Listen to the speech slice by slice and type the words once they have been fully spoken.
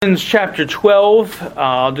Romans chapter 12,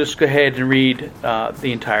 I'll just go ahead and read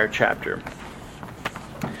the entire chapter.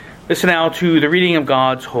 Listen now to the reading of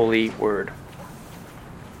God's holy word.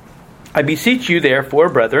 I beseech you, therefore,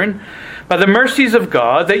 brethren, by the mercies of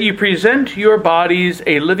God, that you present your bodies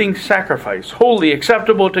a living sacrifice, wholly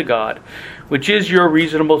acceptable to God, which is your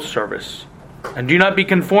reasonable service. And do not be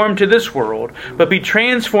conformed to this world, but be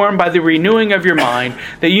transformed by the renewing of your mind,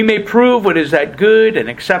 that you may prove what is that good and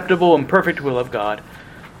acceptable and perfect will of God.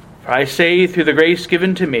 For I say, through the grace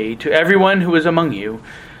given to me, to everyone who is among you,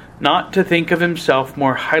 not to think of himself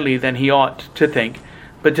more highly than he ought to think,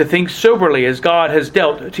 but to think soberly, as God has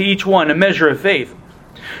dealt to each one a measure of faith.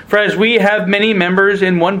 For as we have many members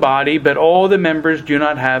in one body, but all the members do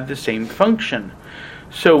not have the same function,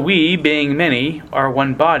 so we, being many, are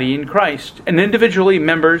one body in Christ, and individually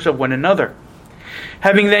members of one another.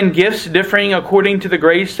 Having then gifts differing according to the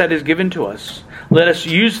grace that is given to us, let us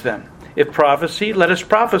use them. If prophecy, let us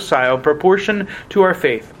prophesy in proportion to our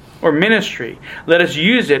faith. Or ministry, let us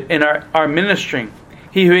use it in our ministering.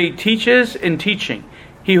 He who teaches in teaching.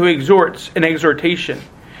 He who exhorts in exhortation.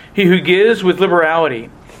 He who gives with liberality.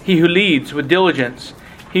 He who leads with diligence.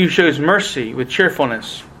 He who shows mercy with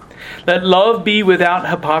cheerfulness. Let love be without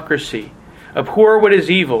hypocrisy. Abhor what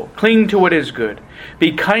is evil. Cling to what is good.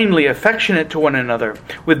 Be kindly affectionate to one another,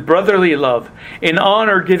 with brotherly love, in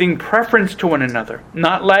honor giving preference to one another,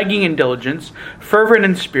 not lagging in diligence, fervent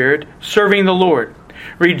in spirit, serving the Lord,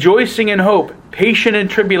 rejoicing in hope, patient in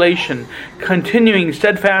tribulation, continuing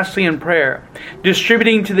steadfastly in prayer,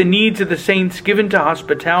 distributing to the needs of the saints, given to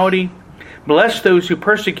hospitality. Bless those who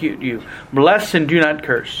persecute you. Bless and do not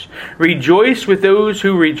curse. Rejoice with those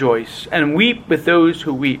who rejoice, and weep with those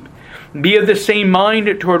who weep. Be of the same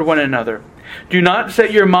mind toward one another. Do not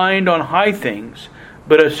set your mind on high things,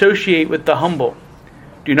 but associate with the humble.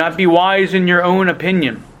 Do not be wise in your own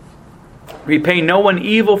opinion. Repay no one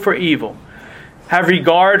evil for evil. Have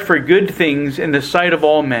regard for good things in the sight of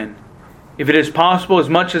all men. If it is possible, as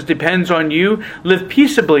much as depends on you, live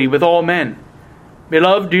peaceably with all men.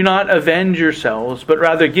 Beloved, do not avenge yourselves, but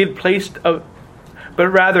rather give place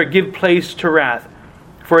to wrath.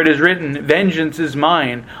 For it is written, Vengeance is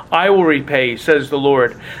mine, I will repay, says the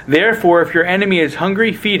Lord. Therefore, if your enemy is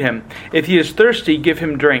hungry, feed him. If he is thirsty, give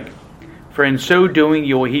him drink. For in so doing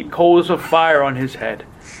you will heap coals of fire on his head.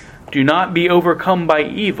 Do not be overcome by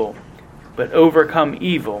evil, but overcome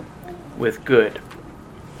evil with good.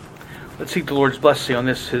 Let's seek the Lord's blessing on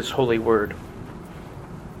this, his holy word.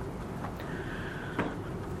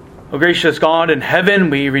 O gracious God in heaven,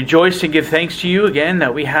 we rejoice and give thanks to you again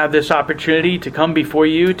that we have this opportunity to come before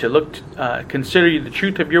you to consider the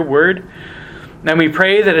truth of your word. And we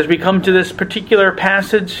pray that as we come to this particular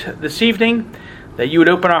passage this evening, that you would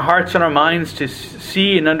open our hearts and our minds to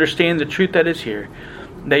see and understand the truth that is here.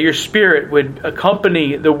 That your Spirit would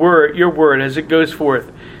accompany the word, your word, as it goes forth,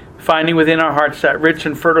 finding within our hearts that rich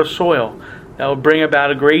and fertile soil that will bring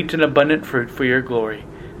about a great and abundant fruit for your glory.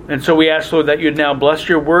 And so we ask, Lord, that you'd now bless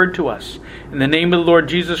your word to us. In the name of the Lord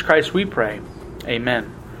Jesus Christ we pray.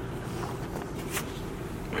 Amen.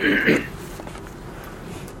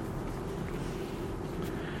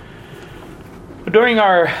 During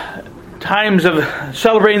our times of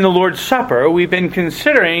celebrating the Lord's Supper, we've been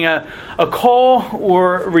considering a call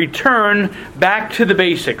or return back to the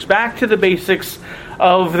basics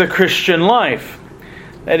of the Christian life.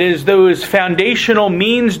 That is, those foundational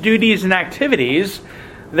means, duties, and activities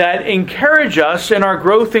that encourage us in our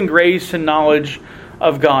growth in grace and knowledge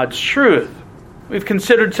of God's truth. We've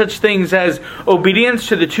considered such things as obedience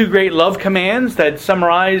to the two great love commands that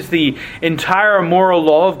summarize the entire moral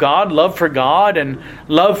law of God, love for God and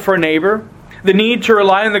love for neighbor. The need to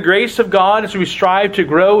rely on the grace of God as we strive to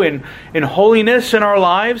grow in holiness in our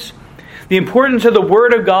lives. The importance of the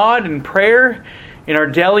Word of God and prayer in our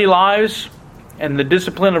daily lives. And the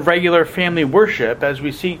discipline of regular family worship as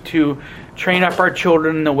we seek to train up our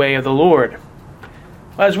children in the way of the Lord.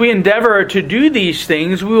 As we endeavor to do these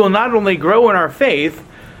things, we will not only grow in our faith,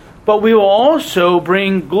 but we will also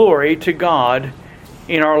bring glory to God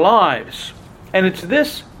in our lives. And it's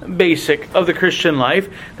this basic of the Christian life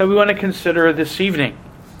that we want to consider this evening.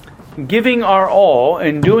 Giving our all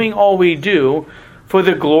and doing all we do for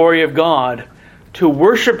the glory of God, to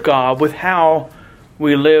worship God with how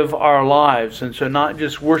we live our lives. And so not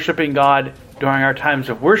just worshiping God during our times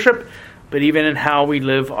of worship, but even in how we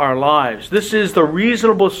live our lives. This is the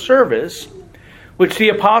reasonable service which the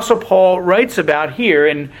Apostle Paul writes about here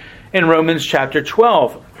in Romans chapter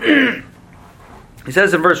 12. He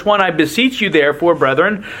says in verse 1, I beseech you therefore,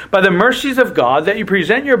 brethren, by the mercies of God, that you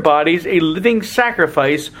present your bodies a living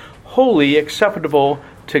sacrifice, wholly acceptable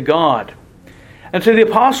to God. And so the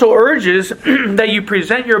apostle urges that you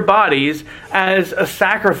present your bodies as a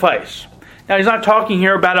sacrifice. Now, he's not talking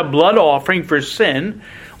here about a blood offering for sin.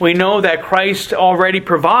 We know that Christ already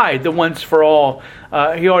provided the once for all.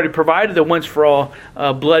 He already provided the once for all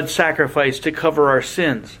blood sacrifice to cover our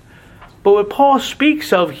sins. But what Paul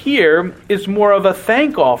speaks of here is more of a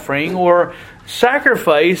thank offering or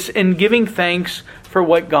sacrifice in giving thanks for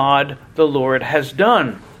what God the Lord has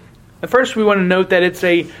done. And first, we want to note that it's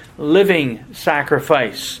a living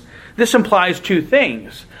sacrifice. This implies two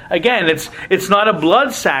things. Again, it's not a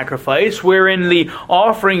blood sacrifice wherein the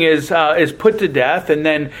offering is put to death and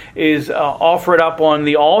then is offered up on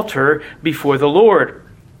the altar before the Lord.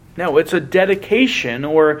 No, it's a dedication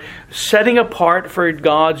or setting apart for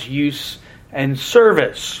God's use and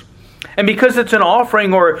service. And because it's an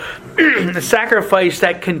offering or a sacrifice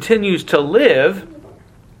that continues to live,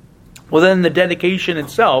 well, then the dedication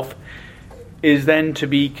itself is then to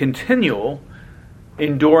be continual,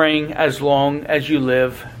 enduring as long as you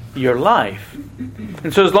live your life.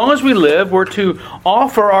 And so as long as we live, we're to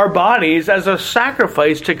offer our bodies as a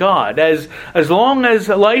sacrifice to God. As long as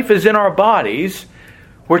life is in our bodies,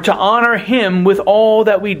 we're to honor Him with all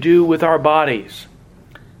that we do with our bodies.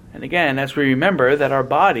 And again, as we remember that our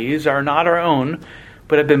bodies are not our own,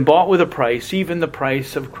 but have been bought with a price, even the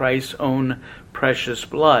price of Christ's own precious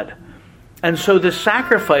blood. And so the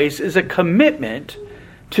sacrifice is a commitment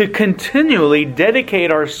to continually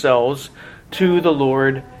dedicate ourselves to the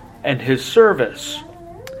Lord and His service.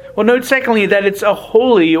 Well, note secondly that it's a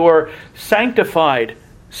holy or sanctified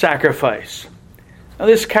sacrifice. Now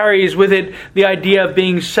this carries with it the idea of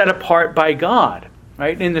being set apart by God.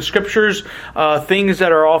 Right? In the Scriptures, things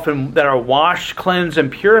that are washed, cleansed,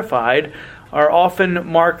 and purified are often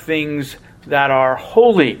marked things that are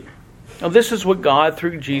holy. Now this is what God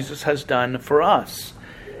through Jesus has done for us,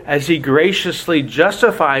 as He graciously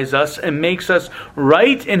justifies us and makes us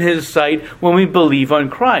right in His sight when we believe on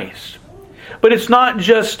Christ. But it's not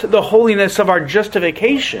just the holiness of our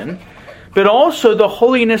justification, but also the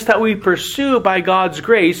holiness that we pursue by God's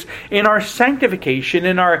grace in our sanctification,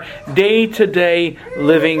 in our day-to-day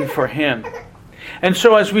living for Him. And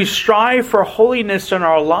so as we strive for holiness in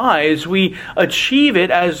our lives, we achieve it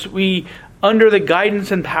as we, under the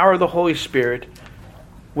guidance and power of the Holy Spirit,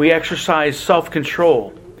 we exercise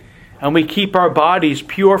self-control and we keep our bodies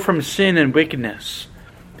pure from sin and wickedness.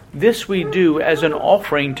 This we do as an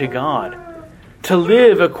offering to God, to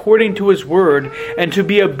live according to His word and to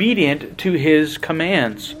be obedient to His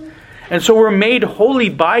commands. And so we're made holy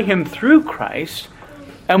by Him through Christ,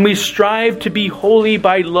 and we strive to be holy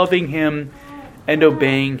by loving Him and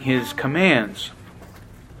obeying His commands.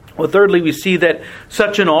 Well, thirdly, we see that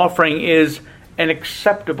such an offering is an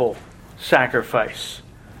acceptable sacrifice.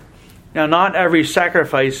 Now, not every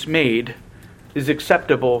sacrifice made is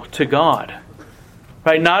acceptable to God.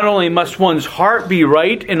 Right? Not only must one's heart be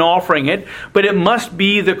right in offering it, but it must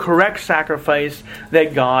be the correct sacrifice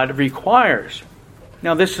that God requires.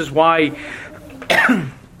 Now, this is why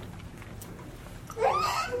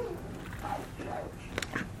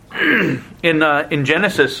in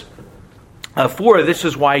Genesis 4, this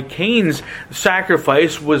is why Cain's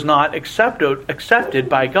sacrifice was not accepted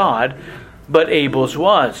by God, but Abel's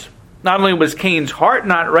was. Not only was Cain's heart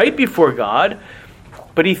not right before God,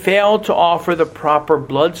 but he failed to offer the proper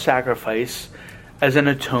blood sacrifice as an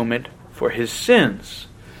atonement for his sins.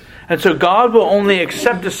 And so God will only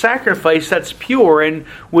accept a sacrifice that's pure and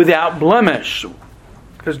without blemish,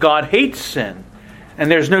 because God hates sin, and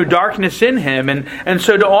there's no darkness in Him. And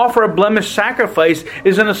so to offer a blemished sacrifice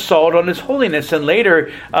is an assault on His holiness. And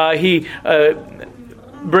later He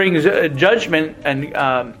brings judgment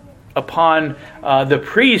and upon the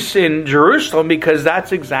priests in Jerusalem, because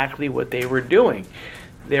that's exactly what they were doing.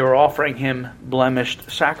 They were offering Him blemished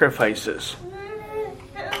sacrifices.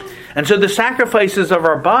 And so the sacrifices of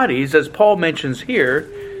our bodies, as Paul mentions here,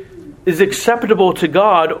 is acceptable to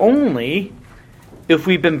God only if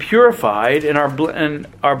we've been purified and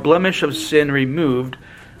our blemish of sin removed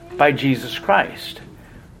by Jesus Christ.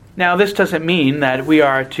 Now, this doesn't mean that we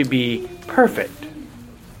are to be perfect.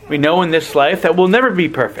 We know in this life that we'll never be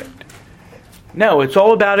perfect. No, it's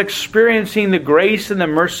all about experiencing the grace and the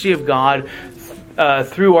mercy of God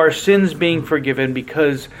through our sins being forgiven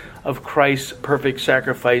because of Christ's perfect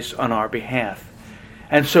sacrifice on our behalf.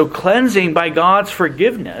 And so cleansing by God's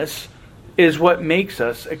forgiveness is what makes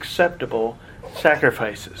us acceptable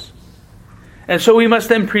sacrifices. And so we must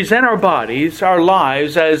then present our bodies, our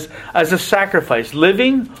lives, as a sacrifice,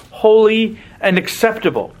 living, holy, and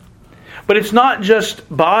acceptable. But it's not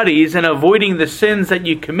just bodies and avoiding the sins that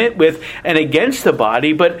you commit with and against the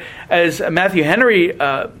body, but as Matthew Henry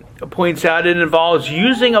points out it involves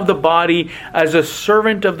using of the body as a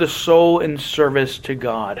servant of the soul in service to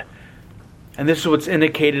God. And this is what's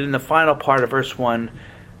indicated in the final part of verse 1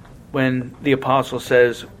 when the apostle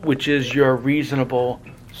says, which is your reasonable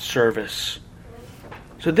service.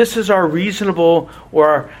 So this is our reasonable,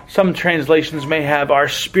 or some translations may have our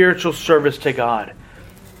spiritual service to God.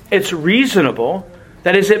 It's reasonable,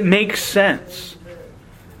 that is, it makes sense.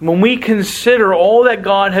 When we consider all that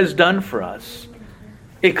God has done for us,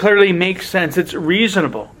 it clearly makes sense. It's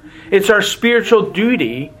reasonable. It's our spiritual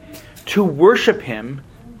duty to worship Him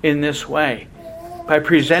in this way, by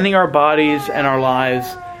presenting our bodies and our lives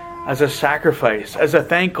as a sacrifice, as a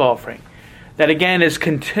thank offering, that again is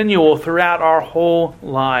continual throughout our whole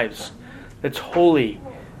lives, that's holy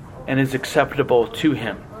and is acceptable to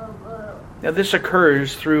Him. Now this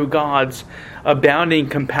occurs through God's abounding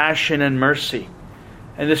compassion and mercy.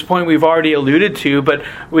 At this point we've already alluded to, but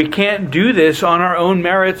we can't do this on our own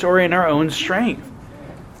merits or in our own strength.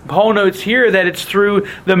 Paul notes here that it's through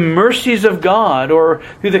the mercies of God, or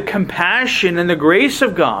through the compassion and the grace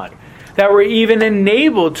of God, that we're even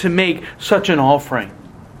enabled to make such an offering.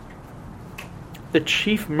 The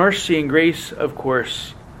chief mercy and grace, of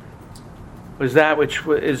course, was that which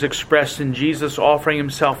is expressed in Jesus offering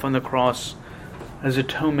Himself on the cross as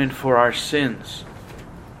atonement for our sins.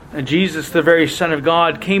 And Jesus, the very Son of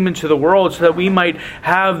God, came into the world so that we might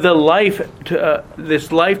have the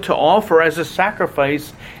this life to offer as a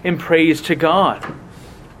sacrifice in praise to God.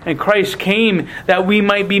 And Christ came that we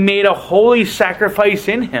might be made a holy sacrifice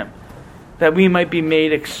in Him, that we might be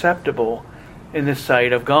made acceptable in the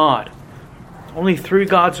sight of God. Only through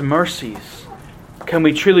God's mercies can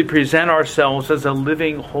we truly present ourselves as a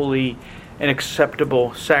living, holy, and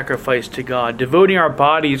acceptable sacrifice to God, devoting our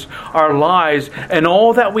bodies, our lives, and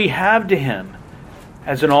all that we have to Him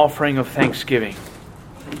as an offering of thanksgiving.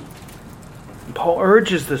 Paul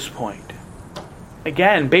urges this point,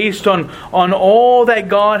 again, based on all that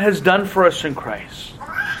God has done for us in Christ.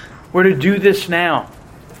 We're to do this now.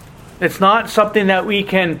 It's not something that we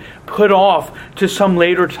can put off to some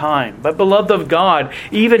later time. But beloved of God,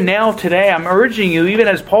 even now today, I'm urging you, even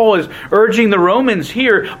as Paul is urging the Romans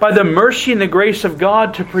here, by the mercy and the grace of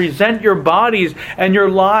God, to present your bodies and your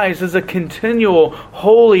lives as a continual,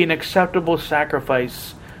 holy, and acceptable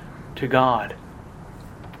sacrifice to God.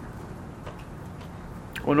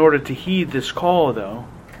 In order to heed this call, though,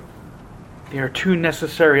 there are two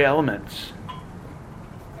necessary elements.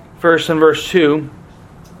 First, in verse 2,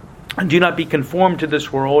 do not be conformed to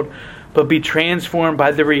this world, but be transformed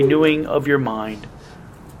by the renewing of your mind.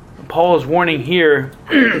 Paul's warning here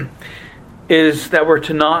is that we're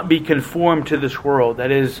to not be conformed to this world. That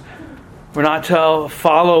is, we're not to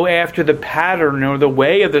follow after the pattern or the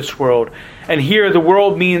way of this world. And here the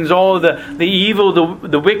world means all the evil,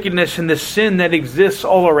 the wickedness, and the sin that exists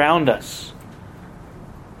all around us.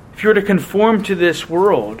 If you're to conform to this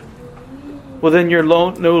world, well then you're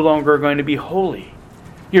no longer going to be holy.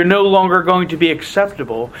 You're no longer going to be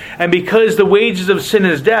acceptable. And because the wages of sin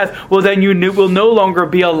is death, well then you will no longer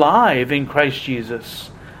be alive in Christ Jesus.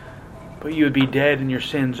 But you would be dead in your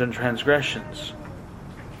sins and transgressions.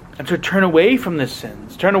 And so turn away from the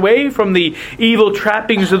sins. Turn away from the evil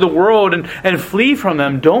trappings of the world and flee from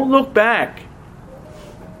them. Don't look back.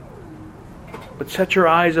 But set your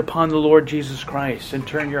eyes upon the Lord Jesus Christ and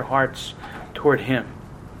turn your hearts toward Him.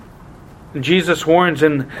 Jesus warns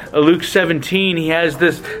in Luke 17, He has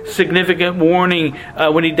this significant warning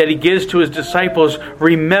that He gives to His disciples.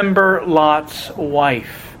 Remember Lot's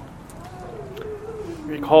wife.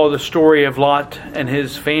 Recall the story of Lot and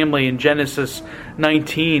his family in Genesis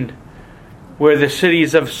 19, where the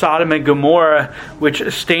cities of Sodom and Gomorrah, which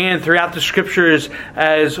stand throughout the Scriptures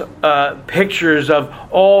as pictures of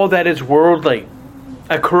all that is worldly,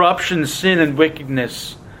 a corruption, sin, and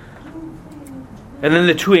wickedness. And then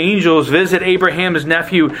the two angels visit Abraham's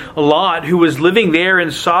nephew Lot, who was living there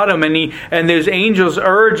in Sodom, and those angels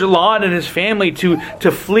urge Lot and his family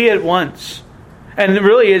to flee at once. And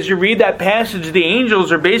really, as you read that passage, the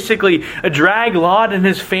angels are basically drag Lot and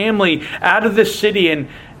his family out of the city, and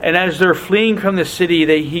as they're fleeing from the city,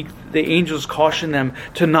 the angels caution them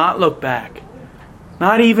to not look back.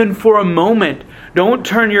 Not even for a moment. Don't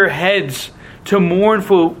turn your heads to mourn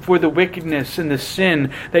for the wickedness and the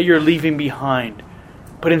sin that you're leaving behind.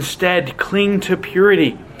 But instead, cling to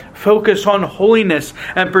purity, focus on holiness,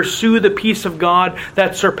 and pursue the peace of God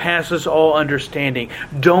that surpasses all understanding.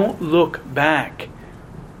 Don't look back.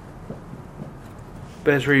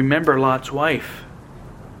 But as we remember Lot's wife,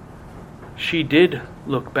 she did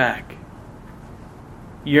look back,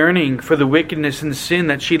 yearning for the wickedness and sin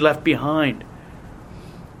that she left behind.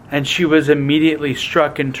 and she was immediately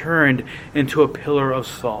struck and turned into a pillar of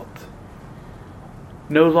salt.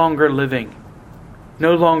 No longer living,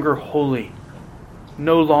 no longer holy,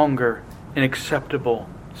 no longer an acceptable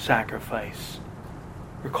sacrifice.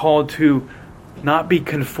 We're called to not be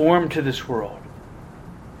conformed to this world,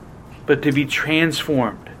 but to be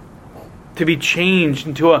transformed, to be changed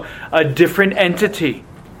into a different entity,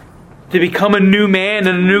 to become a new man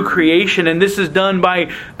and a new creation. And this is done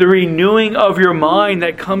by the renewing of your mind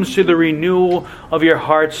that comes through the renewal of your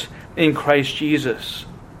hearts in Christ Jesus.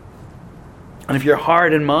 And if your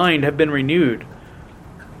heart and mind have been renewed,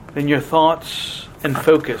 then your thoughts and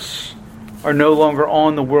focus are no longer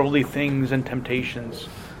on the worldly things and temptations,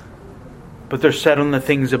 but they're set on the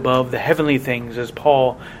things above, the heavenly things, as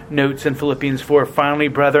Paul notes in Philippians 4. Finally,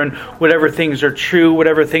 brethren, whatever things are true,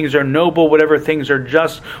 whatever things are noble, whatever things are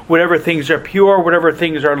just, whatever things are pure, whatever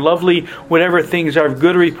things are lovely, whatever things are of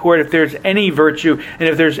good report, if there's any virtue, and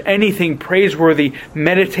if there's anything praiseworthy,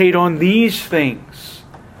 meditate on these things.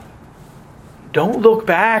 Don't look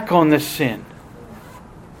back on the sin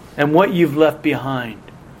and what you've left behind,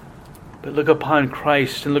 but look upon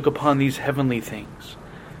Christ and look upon these heavenly things.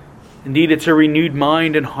 Indeed, it's a renewed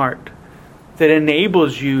mind and heart that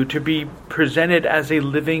enables you to be presented as a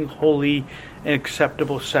living, holy, and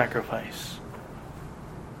acceptable sacrifice.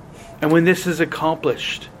 And when this is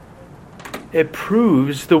accomplished, it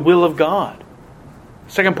proves the will of God.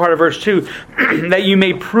 Second part of verse 2, that you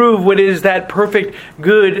may prove what is that perfect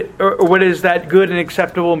good, or what is that good and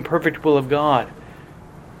acceptable and perfect will of God.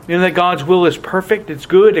 You know that God's will is perfect, it's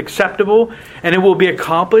good, acceptable, and it will be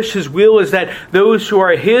accomplished. His will is that those who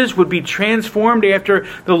are His would be transformed after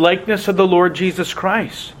the likeness of the Lord Jesus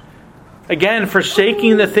Christ. Again,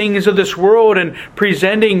 forsaking the things of this world and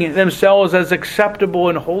presenting themselves as acceptable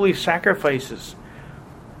and holy sacrifices.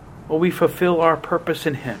 Will we fulfill our purpose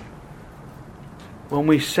in Him? When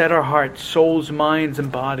we set our hearts, souls, minds,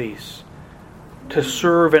 and bodies to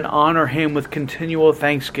serve and honor Him with continual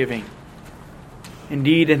thanksgiving.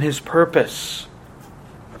 Indeed, in His purpose,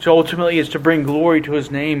 which ultimately is to bring glory to His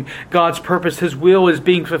name, God's purpose, His will is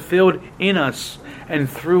being fulfilled in us and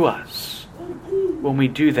through us when we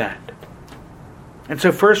do that. And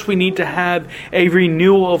so first we need to have a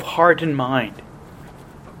renewal of heart and mind.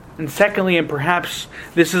 And secondly, and perhaps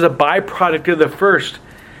this is a byproduct of the first,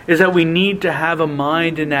 is that we need to have a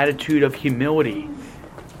mind and attitude of humility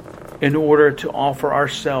in order to offer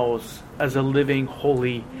ourselves as a living,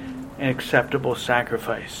 holy, and acceptable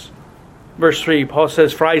sacrifice. Verse 3, Paul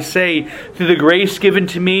says, "For I say, through the grace given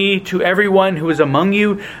to me, to everyone who is among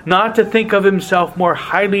you, not to think of himself more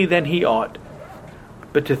highly than he ought,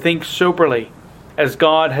 but to think soberly, as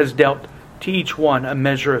God has dealt to each one a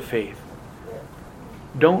measure of faith."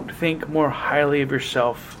 Don't think more highly of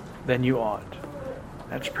yourself than you ought.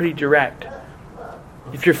 That's pretty direct.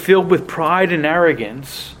 If you're filled with pride and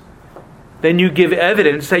arrogance, then you give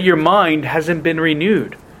evidence that your mind hasn't been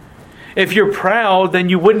renewed. If you're proud, then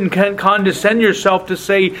you wouldn't condescend yourself to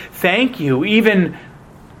say thank you, even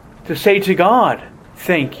to say to God,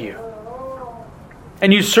 thank you.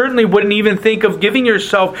 And you certainly wouldn't even think of giving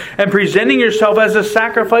yourself and presenting yourself as a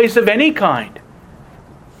sacrifice of any kind.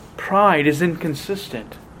 Pride is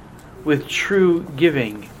inconsistent with true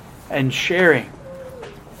giving and sharing.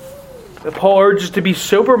 Paul urges to be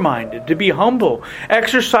sober-minded, to be humble,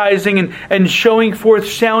 exercising and showing forth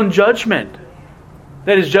sound judgment.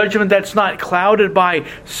 That is judgment that's not clouded by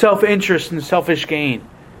self-interest and selfish gain.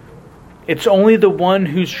 It's only the one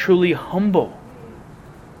who's truly humble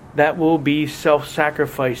that will be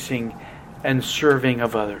self-sacrificing and serving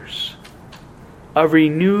of others. A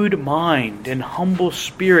renewed mind and humble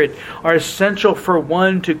spirit are essential for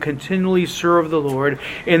one to continually serve the Lord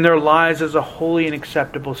in their lives as a holy and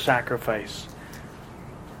acceptable sacrifice.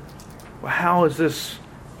 Well, how is this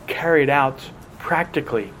carried out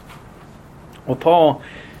practically? Well, Paul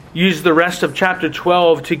used the rest of chapter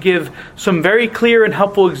 12 to give some very clear and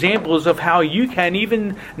helpful examples of how you can,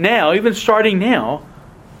 even starting now,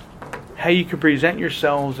 how you can present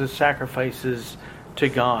yourselves as sacrifices to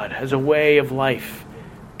God, as a way of life,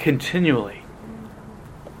 continually.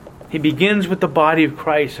 He begins with the body of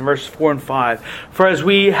Christ in verses 4 and 5. "For as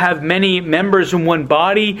we have many members in one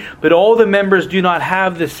body, but all the members do not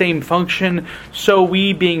have the same function, so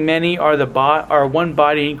we, being many, are one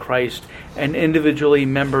body in Christ, and individually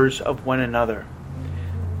members of one another."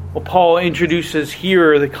 Well, Paul introduces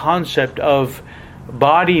here the concept of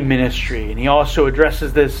body ministry, and he also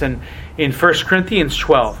addresses this in 1 Corinthians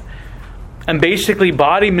 12. And basically,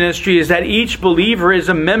 body ministry is that each believer is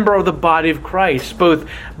a member of the body of Christ, both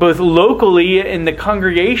locally in the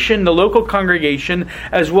congregation, the local congregation,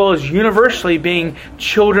 as well as universally being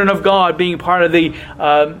children of God, being part of the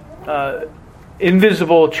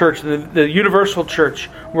invisible church, the universal church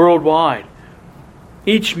worldwide,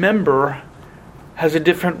 each member has a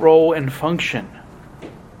different role and function.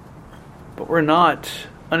 But we're not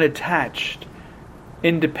unattached,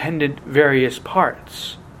 independent, various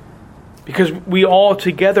parts. Because we all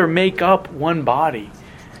together make up one body.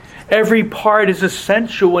 Every part is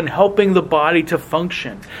essential in helping the body to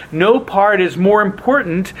function. No part is more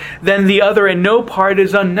important than the other, and no part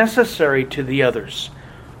is unnecessary to the others.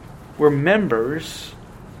 We're members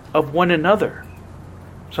of one another.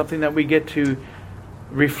 Something that we get to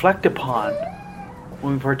reflect upon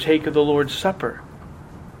when we partake of the Lord's Supper.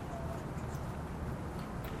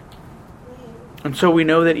 And so we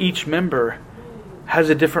know that each member has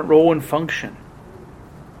a different role and function.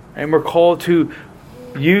 And we're called to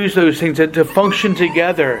use those things to function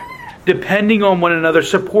together, depending on one another,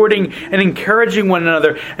 supporting and encouraging one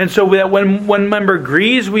another. And so that when one member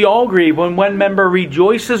grieves, we all grieve. When one member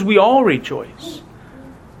rejoices, we all rejoice.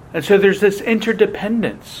 And so there's this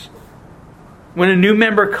interdependence. When a new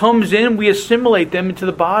member comes in, we assimilate them into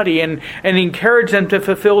the body and encourage them to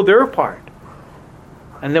fulfill their part.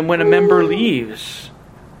 And then when a member leaves,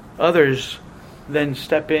 others then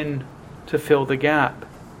step in to fill the gap.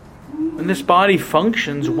 When this body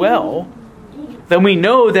functions well, then we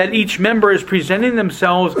know that each member is presenting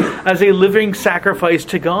themselves as a living sacrifice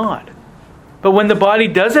to God. But when the body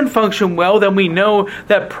doesn't function well, then we know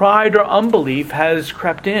that pride or unbelief has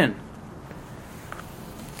crept in.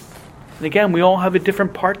 And again, we all have a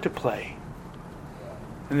different part to play.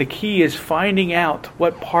 And the key is finding out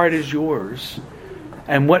what part is yours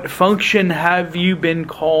and what function have you been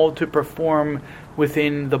called to perform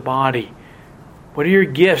within the body. What are your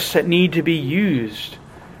gifts that need to be used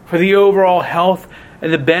for the overall health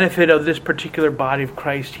and the benefit of this particular body of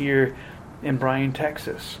Christ here in Bryan,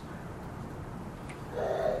 Texas?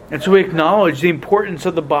 And so we acknowledge the importance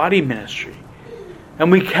of the body ministry.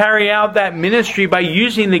 And we carry out that ministry by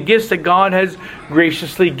using the gifts that God has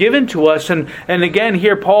graciously given to us. And again,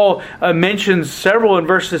 here Paul mentions several in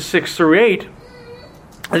verses 6 through 8.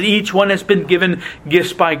 That each one has been given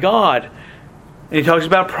gifts by God. And he talks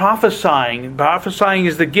about prophesying. Prophesying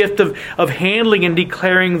is the gift of handling and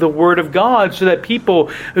declaring the Word of God so that people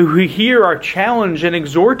who hear are challenged and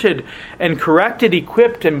exhorted and corrected,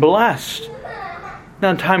 equipped and blessed.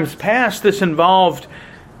 Now, in times past, this involved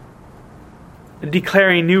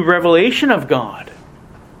declaring new revelation of God.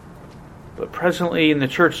 But presently in the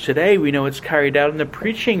church today, we know it's carried out in the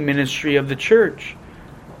preaching ministry of the church,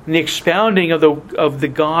 and the expounding of the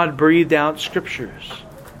God-breathed out Scriptures.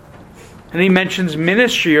 And he mentions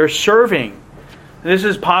ministry or serving. This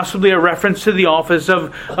is possibly a reference to the office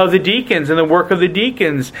of the deacons and the work of the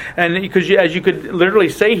deacons. And because, as you could literally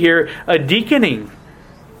say here, deaconing.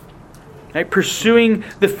 Right? Pursuing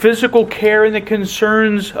the physical care and the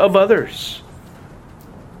concerns of others.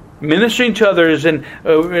 Ministering to others in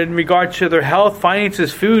regard to their health,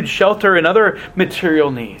 finances, food, shelter, and other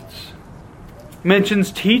material needs.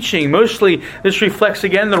 Mentions teaching. Mostly this reflects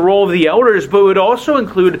again the role of the elders, but would also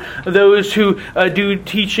include those who do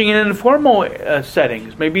teaching in informal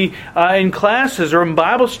settings, maybe in classes or in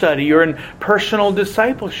Bible study or in personal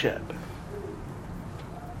discipleship.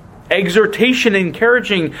 Exhortation,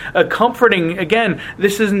 encouraging, comforting. Again,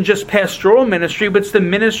 this isn't just pastoral ministry, but it's the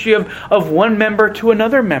ministry of one member to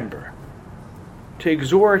another member, to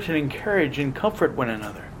exhort and encourage and comfort one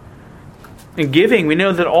another. In giving, we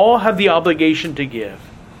know that all have the obligation to give.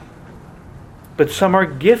 But some are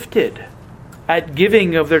gifted at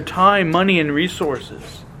giving of their time, money, and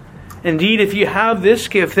resources. Indeed, if you have this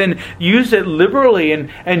gift, then use it liberally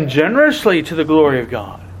and generously to the glory of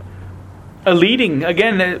God. A leading,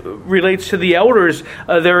 again, that relates to the elders.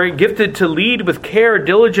 They're gifted to lead with care,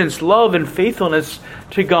 diligence, love, and faithfulness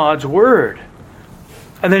to God's Word.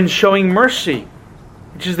 And then showing mercy,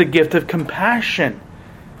 which is the gift of compassion.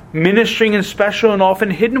 Ministering in special and often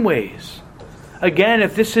hidden ways. Again,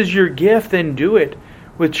 if this is your gift, then do it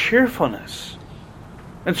with cheerfulness.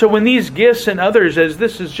 And so when these gifts and others, as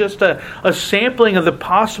this is just a sampling of the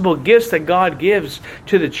possible gifts that God gives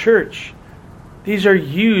to the church, these are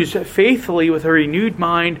used faithfully with a renewed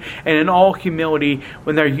mind and in all humility.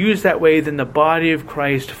 When they're used that way, then the body of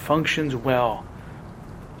Christ functions well.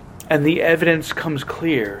 And the evidence comes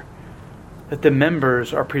clear that the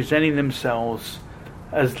members are presenting themselves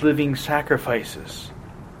as living sacrifices.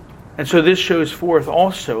 And so this shows forth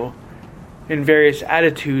also in various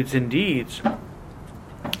attitudes and deeds.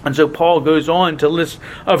 And so Paul goes on to list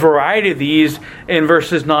a variety of these in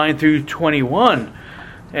verses 9 through 21.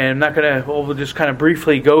 And I'm not going to, we'll just kind of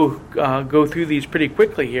briefly go through these pretty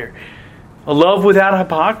quickly here. A love without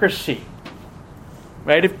hypocrisy.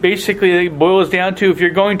 Right? If basically it boils down to, if you're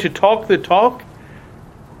going to talk the talk,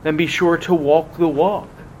 then be sure to walk the walk.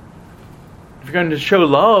 If you're going to show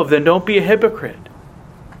love, then don't be a hypocrite.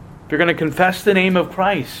 If you're going to confess the name of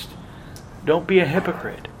Christ, don't be a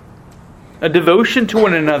hypocrite. A devotion to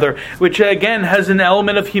one another, which again has an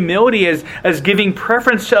element of humility as giving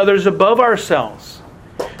preference to others above ourselves.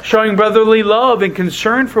 Showing brotherly love and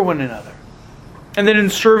concern for one another. And then in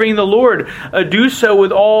serving the Lord, do so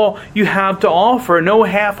with all you have to offer. No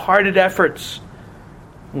half-hearted efforts.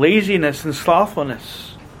 Laziness and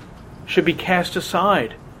slothfulness should be cast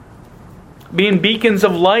aside. Being beacons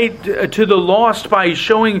of light to the lost by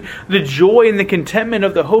showing the joy and the contentment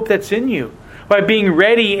of the hope that's in you. By being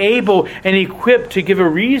ready, able, and equipped to give a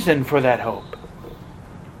reason for that hope.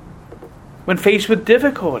 When faced with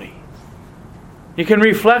difficulty, you can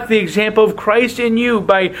reflect the example of Christ in you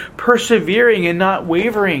by persevering and not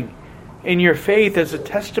wavering in your faith as a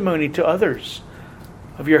testimony to others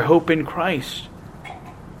of your hope in Christ.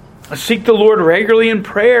 Seek the Lord regularly in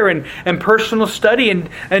prayer and personal study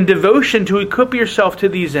and devotion to equip yourself to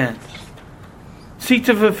these ends. Seek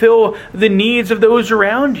to fulfill the needs of those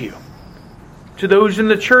around you, to those in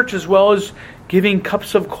the church, as well as giving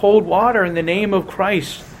cups of cold water in the name of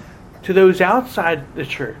Christ to those outside the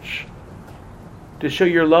church. To show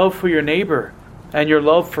your love for your neighbor and your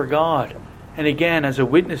love for God, and again as a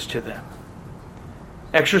witness to them.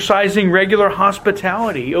 Exercising regular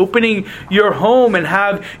hospitality, opening your home and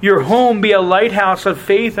have your home be a lighthouse of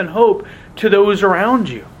faith and hope to those around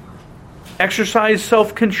you. Exercise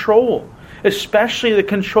self-control, especially the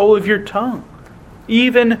control of your tongue.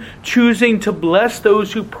 Even choosing to bless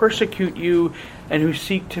those who persecute you and who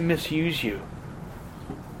seek to misuse you.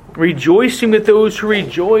 Rejoicing with those who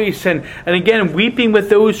rejoice, and again, weeping with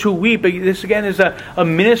those who weep. This again is a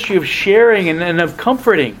ministry of sharing and of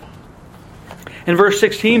comforting. In verse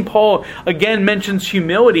 16, Paul again mentions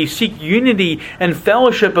humility. Seek unity and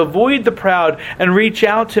fellowship. Avoid the proud and reach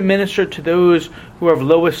out to minister to those who are of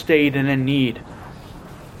low estate and in need.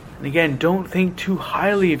 And again, don't think too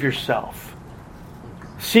highly of yourself.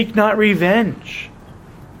 Seek not revenge,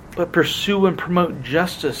 but pursue and promote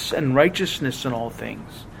justice and righteousness in all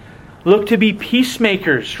things. Look to be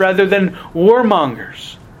peacemakers rather than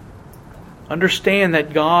warmongers. Understand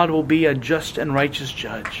that God will be a just and righteous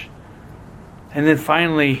judge. And then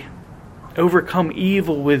finally, overcome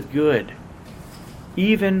evil with good,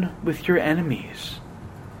 even with your enemies.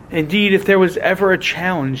 Indeed, if there was ever a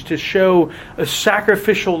challenge to show a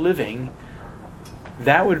sacrificial living,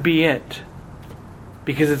 that would be it.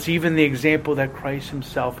 Because it's even the example that Christ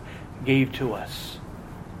himself gave to us.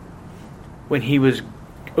 When he was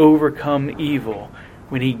overcome evil,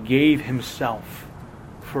 when he gave himself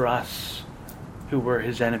for us who were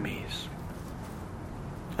his enemies.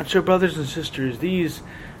 And so, brothers and sisters, these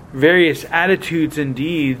various attitudes and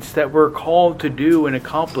deeds that we're called to do and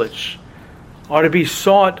accomplish are to be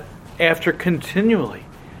sought after continually.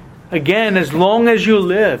 Again, as long as you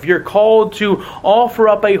live, you're called to offer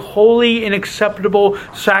up a holy and acceptable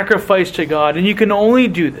sacrifice to God. And you can only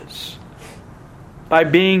do this by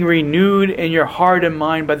being renewed in your heart and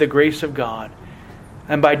mind by the grace of God,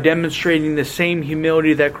 and by demonstrating the same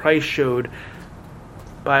humility that Christ showed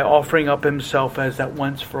by offering up himself as that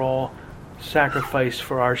once for all sacrifice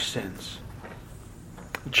for our sins.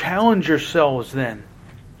 Challenge yourselves then.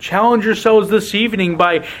 Challenge yourselves this evening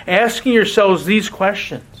by asking yourselves these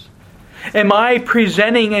questions. Am I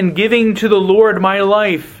presenting and giving to the Lord my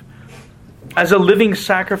life as a living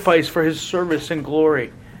sacrifice for his service and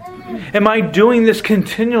glory? Am I doing this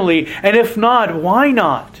continually? And if not, why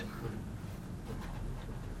not?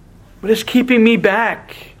 What is keeping me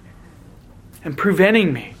back and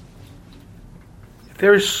preventing me? If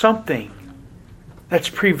there is something that's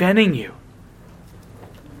preventing you,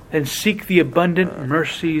 then seek the abundant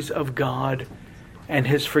mercies of God and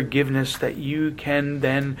his forgiveness, that you can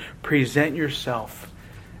then present yourself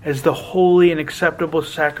as the holy and acceptable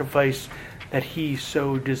sacrifice that he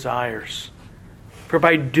so desires. For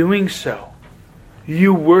by doing so,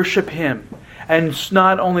 you worship him and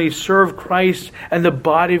not only serve Christ and the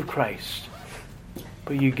body of Christ,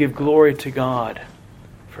 but you give glory to God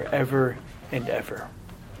forever and ever,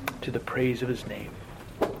 to the praise of his name.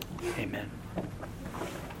 Amen.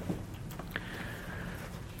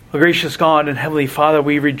 Oh, gracious God and Heavenly Father,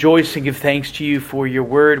 we rejoice and give thanks to you for your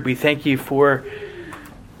word. We thank you for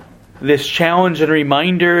this challenge and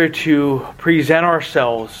reminder to present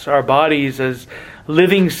ourselves, our bodies, as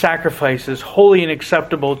living sacrifices, holy and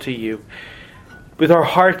acceptable to you, with our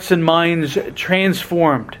hearts and minds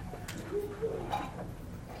transformed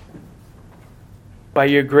by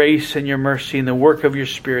your grace and your mercy and the work of your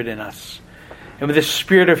Spirit in us. and with a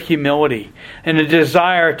spirit of humility and a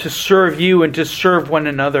desire to serve you and to serve one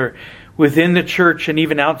another within the church and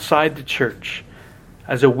even outside the church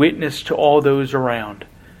as a witness to all those around.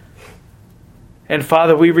 And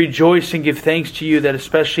Father, we rejoice and give thanks to you that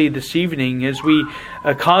especially this evening as we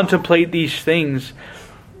contemplate these things,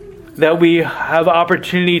 that we have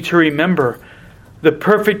opportunity to remember the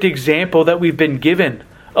perfect example that we've been given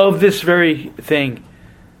of this very thing.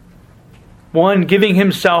 One giving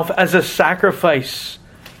himself as a sacrifice,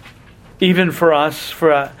 even for us,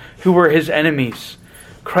 who were his enemies.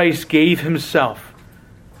 Christ gave himself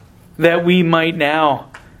that we might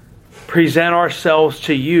now present ourselves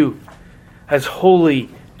to you as holy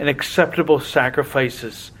and acceptable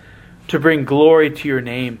sacrifices to bring glory to your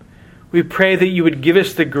name. We pray that you would give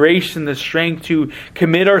us the grace and the strength to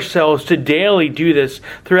commit ourselves to daily do this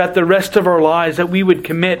throughout the rest of our lives, that we would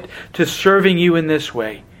commit to serving you in this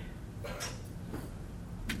way.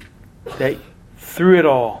 That through it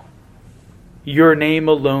all, your name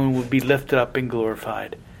alone would be lifted up and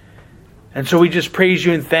glorified. And so we just praise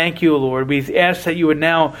you and thank you, Lord. We ask that you would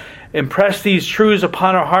now impress these truths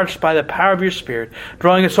upon our hearts by the power of your Spirit,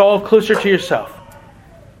 drawing us all closer to yourself.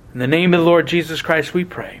 In the name of the Lord Jesus Christ we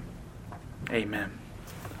pray. Amen.